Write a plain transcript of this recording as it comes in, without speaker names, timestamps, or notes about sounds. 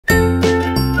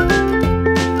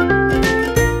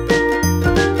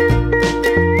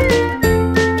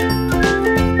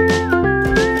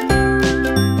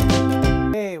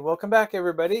back,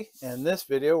 everybody. In this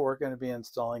video, we're going to be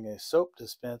installing a soap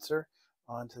dispenser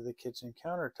onto the kitchen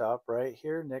countertop right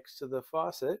here next to the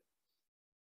faucet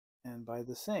and by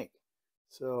the sink.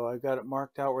 So I've got it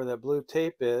marked out where that blue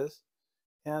tape is.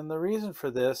 And the reason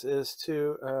for this is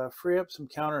to free up some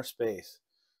counter space.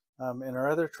 In our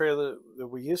other trailer that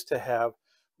we used to have,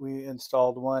 we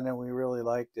installed one and we really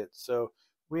liked it. So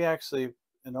we actually,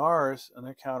 in ours, on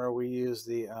the counter, we use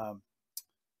the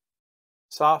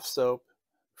soft soap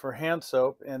for hand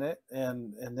soap in it,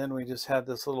 and then we just had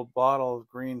this little bottle of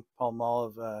green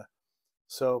Palmolive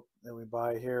soap that we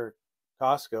buy here at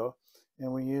Costco,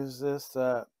 and we use this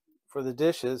for the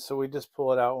dishes. So we just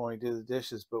pull it out when we do the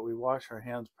dishes, but we wash our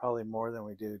hands probably more than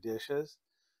we do dishes.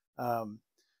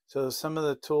 So some of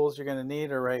the tools you're going to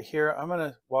need are right here. I'm going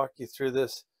to walk you through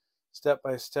this step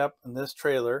by step in this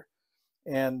trailer,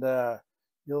 and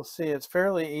you'll see it's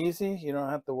fairly easy. You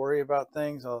don't have to worry about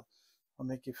things. I'll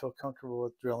make you feel comfortable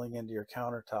with drilling into your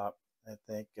countertop, I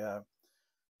think.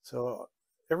 So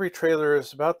every trailer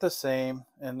is about the same,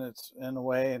 and it's in a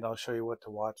way, and I'll show you what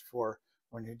to watch for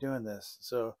when you're doing this.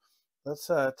 So let's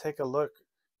take a look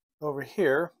over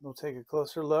here. We'll take a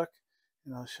closer look,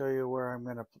 and I'll show you where I'm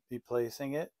going to be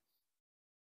placing it.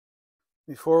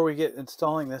 Before we get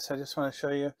installing this, I just want to show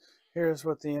you, here's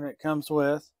what the unit comes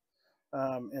with,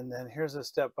 and then here's a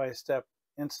step-by-step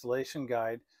installation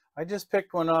guide. I just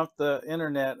picked one off the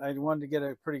internet. I wanted to get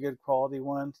a pretty good quality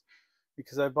one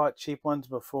because I bought cheap ones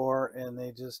before and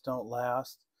they just don't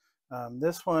last.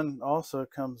 This one also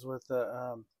comes with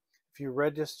a, if you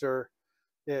register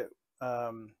it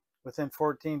within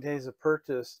 14 days of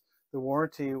purchase, the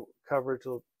warranty coverage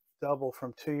will double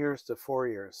from 2 years to 4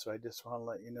 years. So I just want to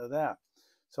let you know that.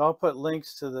 So I'll put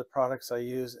links to the products I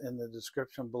use in the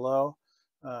description below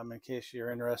in case you're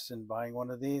interested in buying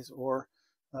one of these, or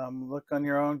look on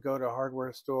your own, go to a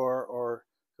hardware store or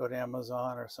go to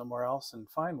Amazon or somewhere else and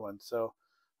find one. So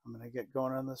I'm going to get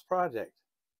going on this project.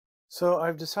 So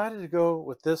I've decided to go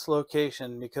with this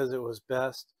location because it was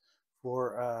best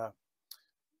for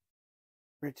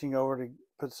reaching over to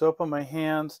put soap on my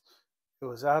hands. It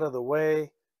was out of the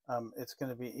way. It's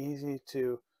going to be easy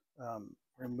to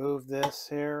remove this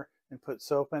here and put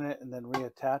soap in it and then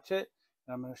reattach it.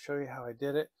 And I'm going to show you how I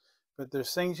did it. But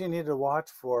there's things you need to watch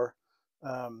for.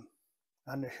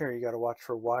 Under here you got to watch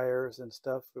for wires and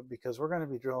stuff, because we're going to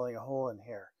be drilling a hole in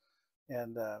here.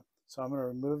 And so I'm going to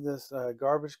remove this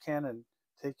garbage can and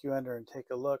take you under and take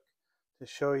a look to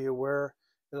show you where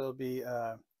it'll be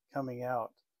coming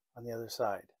out on the other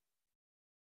side.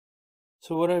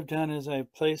 So what I've done is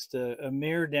I've placed a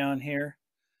mirror down here.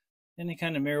 Any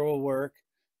kind of mirror will work,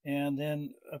 and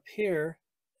then up here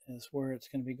is where it's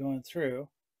going to be going through.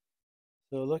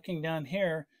 So looking down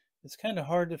here, it's kind of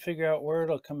hard to figure out where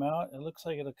it'll come out. It looks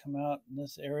like it'll come out in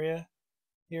this area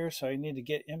here, so I need to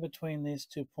get in between these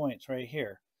 2 points right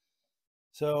here.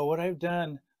 So what I've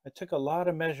done, I took a lot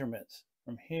of measurements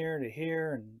from here to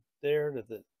here and there to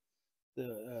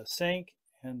the sink,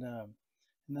 and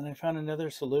then I found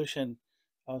another solution.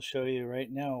 I'll show you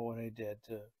right now what I did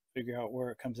to figure out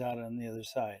where it comes out on the other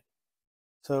side.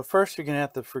 So first, you're going to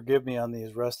have to forgive me on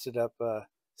these rusted up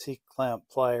C-clamp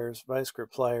pliers,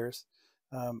 VISE-GRIP pliers.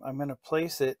 I'm going to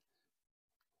place it,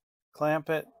 clamp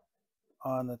it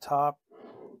on the top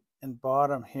and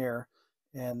bottom here,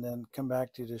 and then come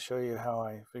back to you to show you how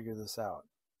I figure this out.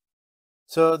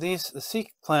 So the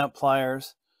C-clamp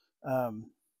pliers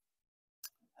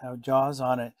have jaws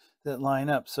on it that line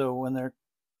up. So when they're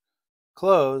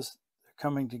closed, they're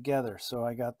coming together. So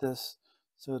I got this,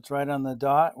 so it's right on the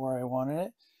dot where I wanted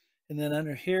it. And then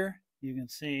under here, you can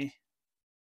see,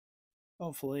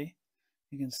 hopefully,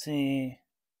 you can see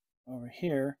over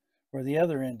here where the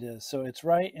other end is. So it's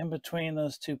right in between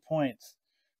those 2 points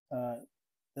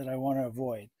that I want to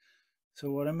avoid. So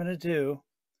what I'm going to do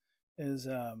is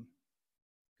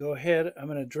go ahead, I'm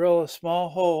going to drill a small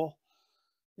hole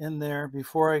in there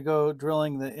before I go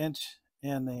drilling the 1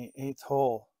 and the 1/8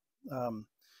 hole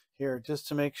here, just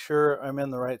to make sure I'm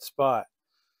in the right spot.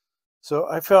 So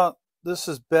I felt this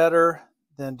is better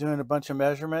than doing a bunch of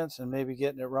measurements and maybe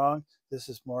getting it wrong. This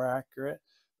is more accurate.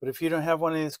 But if you don't have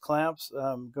one of these clamps,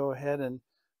 go ahead and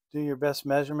do your best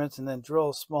measurements and then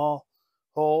drill a small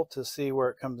hole to see where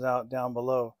it comes out down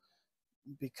below,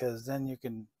 because then you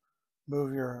can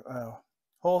move your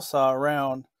hole saw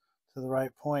around to the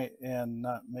right point and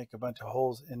not make a bunch of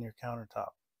holes in your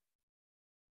countertop.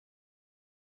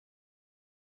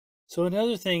 So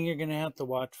another thing you're going to have to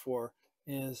watch for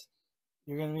is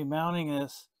you're going to be mounting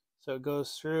this so it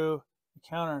goes through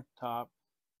the countertop,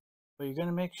 but you're going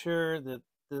to make sure that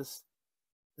this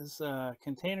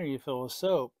container you fill with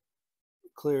soap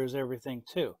clears everything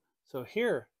too. So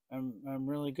here I'm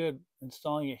really good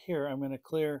installing it here. I'm going to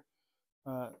clear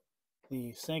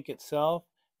the sink itself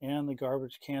and the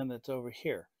garbage can that's over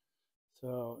here.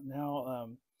 So now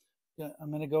I'm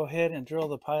going to go ahead and drill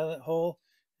the pilot hole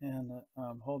and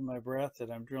hold my breath that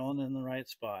I'm drilling in the right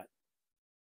spot.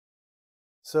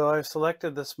 So I've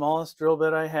selected the smallest drill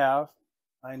bit I have.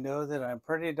 I know that I'm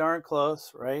pretty darn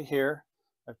close right here.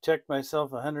 I've checked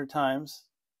myself 100 times.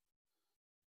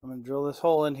 I'm going to drill this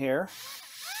hole in here.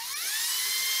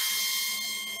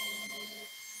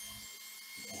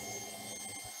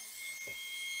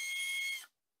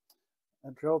 I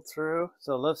drilled through,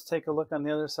 so let's take a look on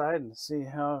the other side and see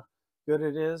how good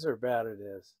it is or bad it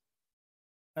is.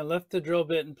 I left the drill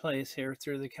bit in place here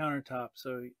through the countertop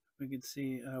so we could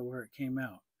see where it came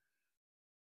out.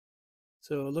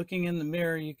 So looking in the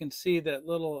mirror, you can see that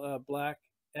little black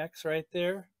X right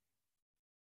there.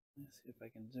 Let's see if I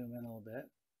can zoom in a little bit.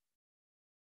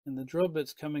 And the drill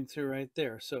bit's coming through right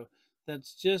there. So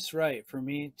that's just right for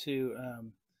me to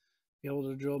be able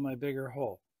to drill my bigger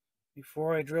hole.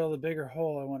 Before I drill the bigger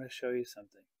hole, I want to show you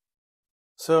something.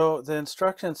 So the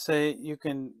instructions say you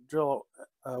can drill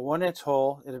a 1-inch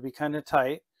hole, it'll be kind of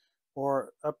tight,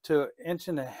 or up to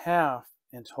 1.5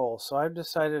 inch hole. So I've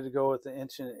decided to go with the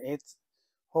 1.125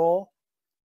 hole,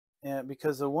 and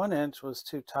because the 1 inch was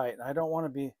too tight. I don't want to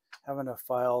be having to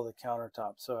file the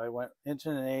countertop. So I went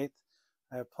 1.125.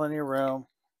 I have plenty of room.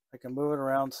 I can move it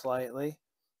around slightly,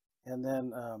 and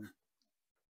then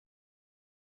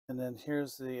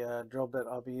here's the drill bit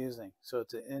I'll be using. So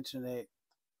it's an 1.125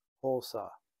 hole saw.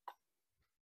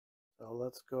 So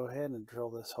let's go ahead and drill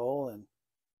this hole and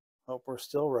hope we're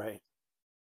still right.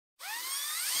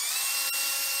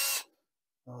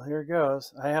 Well, here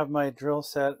goes. I have my drill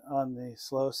set on the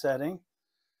slow setting,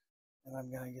 and I'm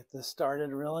going to get this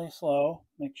started really slow.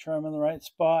 Make sure I'm in the right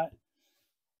spot.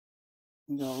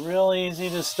 Go real easy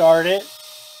to start it.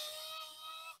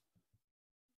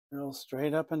 Drill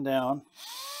straight up and down.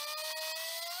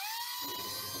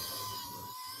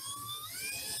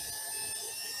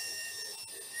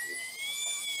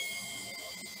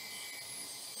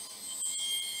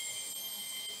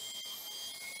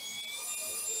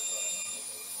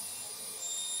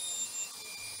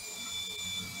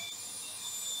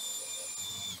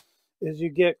 As you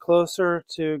get closer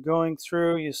to going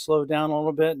through, you slow down a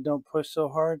little bit and don't push so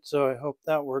hard. So I hope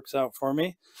that works out for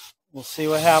me. We'll see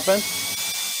what happens.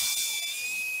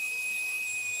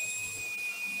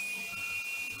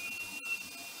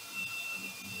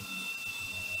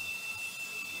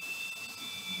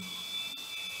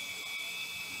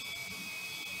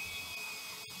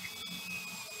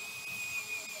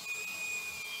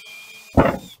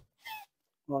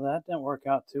 Well, that didn't work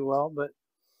out too well, but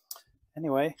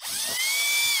anyway,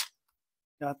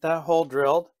 got that hole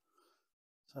drilled.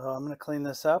 So I'm going to clean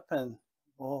this up and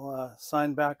we'll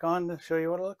sign back on to show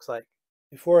you what it looks like.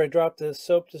 Before I drop this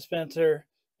soap dispenser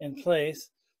in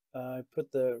place, I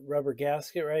put the rubber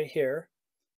gasket right here.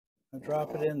 I'll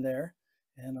drop it in there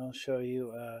and I'll show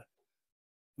you a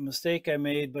mistake I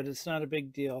made, but it's not a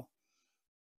big deal.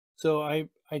 So I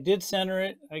did center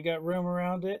it. I got room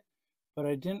around it, but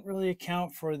I didn't really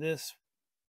account for this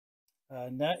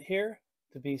nut here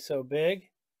to be so big,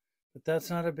 but that's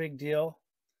not a big deal.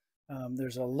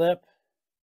 There's a lip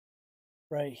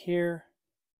right here.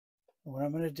 And what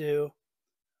I'm going to do,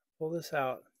 pull this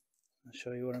out. I'll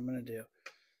show you what I'm going to do.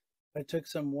 I took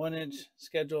some 1-inch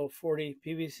Schedule 40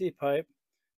 PVC pipe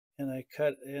and I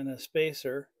cut in a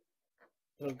spacer.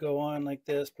 It'll go on like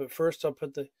this, but first I'll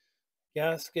put the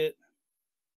gasket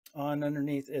on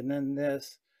underneath and then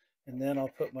this, and then I'll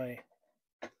put my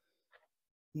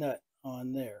nut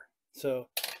on there. So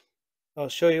I'll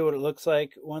show you what it looks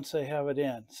like once I have it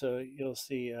in, so you'll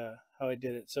see how I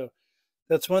did it. So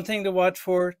that's one thing to watch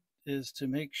for, is to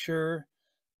make sure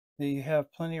that you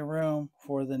have plenty of room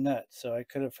for the nut. So I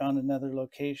could have found another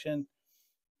location,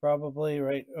 probably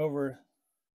right over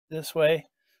this way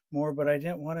more, but I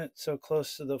didn't want it so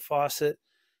close to the faucet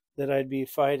that I'd be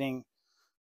fighting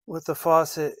with the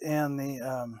faucet and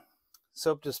the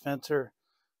soap dispenser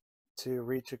to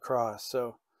reach across.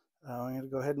 So I'm going to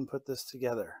go ahead and put this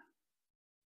together.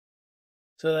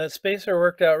 So that spacer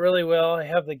worked out really well. I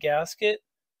have the gasket,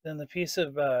 then the piece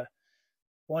of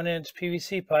 1-inch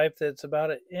PVC pipe that's about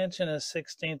 1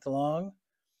 1/16 inches long,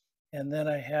 and then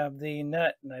I have the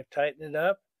nut, and I've tightened it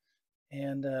up,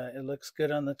 and it looks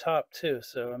good on the top too.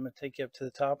 So I'm going to take you up to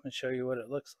the top and show you what it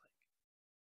looks like.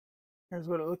 Here's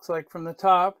what it looks like from the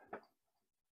top.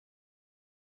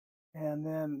 And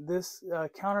then this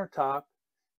countertop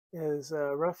is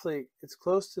roughly, it's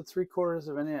close to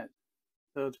 3/4 inch.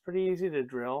 So it's pretty easy to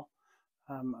drill.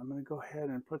 I'm going to go ahead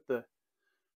and put the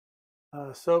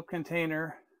soap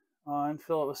container on,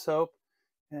 fill it with soap,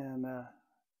 and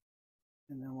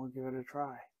then we'll give it a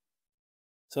try.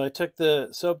 So I took the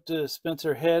soap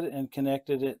dispenser head and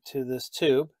connected it to this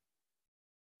tube,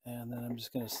 and then I'm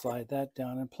just going to slide that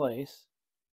down in place.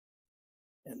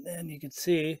 And then you can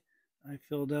see I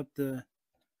filled up the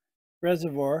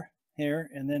reservoir here,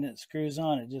 and then it screws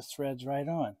on. It just threads right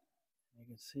on. You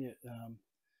can see it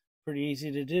pretty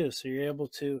easy to do. So you're able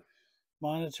to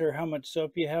monitor how much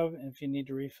soap you have, and if you need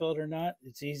to refill it or not.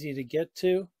 It's easy to get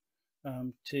to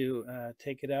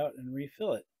take it out and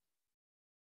refill it.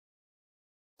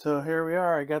 So here we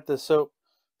are. I got the soap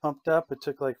pumped up. It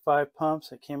took like 5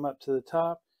 pumps. It came up to the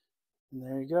top, and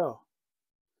there you go.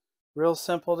 Real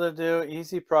simple to do,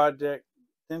 easy project,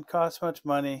 didn't cost much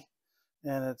money,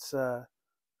 and it's a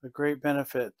great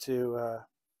benefit to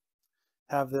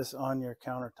have this on your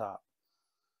countertop.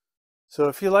 So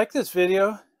if you like this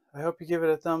video, I hope you give it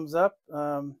a thumbs up,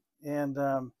 and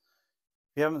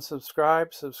if you haven't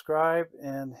subscribed, subscribe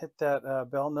and hit that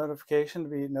bell notification to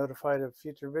be notified of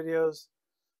future videos.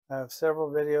 I have several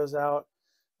videos out.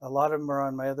 A lot of them are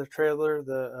on my other trailer,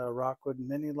 the Rockwood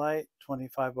Mini Light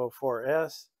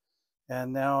 2504S,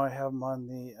 and now I have them on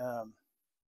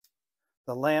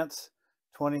the Lance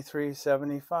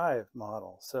 2375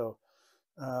 model. So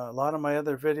a lot of my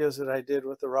other videos that I did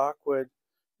with the Rockwood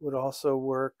would also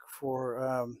work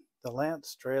for the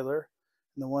Lance trailer,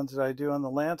 and the ones that I do on the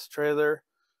Lance trailer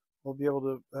will be able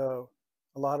to,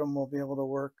 a lot of them will be able to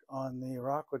work on the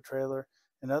Rockwood trailer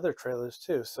and other trailers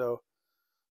too. So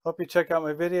hope you check out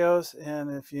my videos,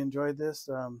 and if you enjoyed this,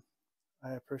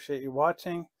 I appreciate you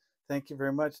watching. Thank you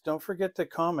very much. Don't forget to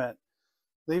comment.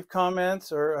 Leave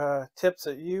comments or tips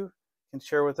that you can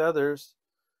share with others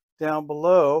down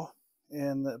below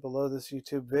below this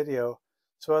YouTube video,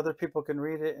 so other people can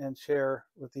read it and share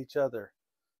with each other.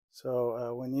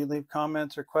 So when you leave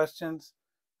comments or questions,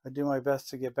 I do my best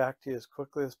to get back to you as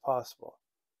quickly as possible.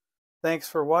 Thanks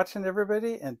for watching,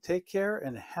 everybody, and take care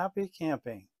and happy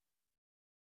camping.